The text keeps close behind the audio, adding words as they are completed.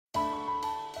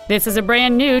This is a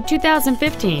brand new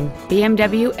 2015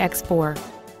 BMW X4.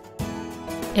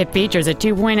 It features a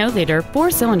 2.0-liter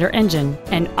four-cylinder engine,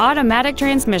 an automatic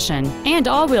transmission, and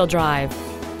all-wheel drive.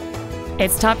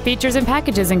 Its top features and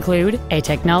packages include a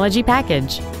technology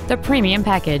package, the premium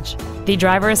package, the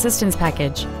driver assistance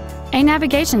package, a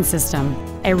navigation system,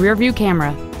 a rear-view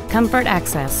camera, comfort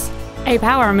access, a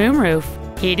power moonroof,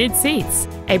 heated seats,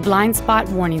 a blind spot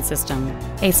warning system,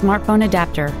 a smartphone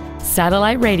adapter,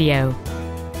 satellite radio,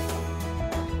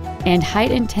 and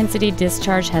high-intensity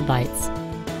discharge headlights.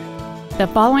 The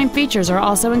following features are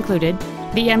also included: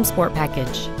 the M Sport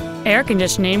package, air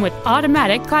conditioning with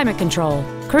automatic climate control,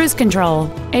 cruise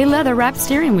control, a leather-wrapped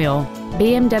steering wheel,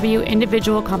 BMW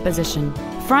individual composition,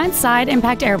 front side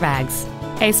impact airbags,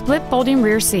 a split folding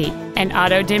rear seat, an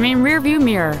auto-dimming rear-view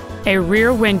mirror, a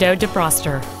rear window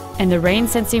defroster, and the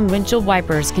rain-sensing windshield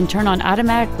wipers can turn on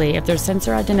automatically if their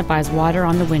sensor identifies water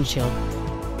on the windshield.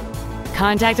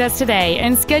 Contact us today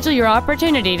and schedule your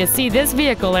opportunity to see this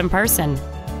vehicle in person.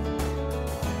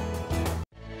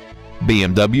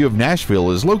 BMW of Nashville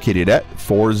is located at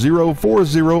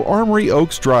 4040 Armory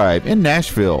Oaks Drive in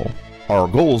Nashville. Our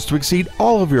goal is to exceed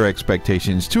all of your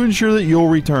expectations to ensure that you'll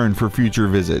return for future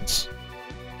visits.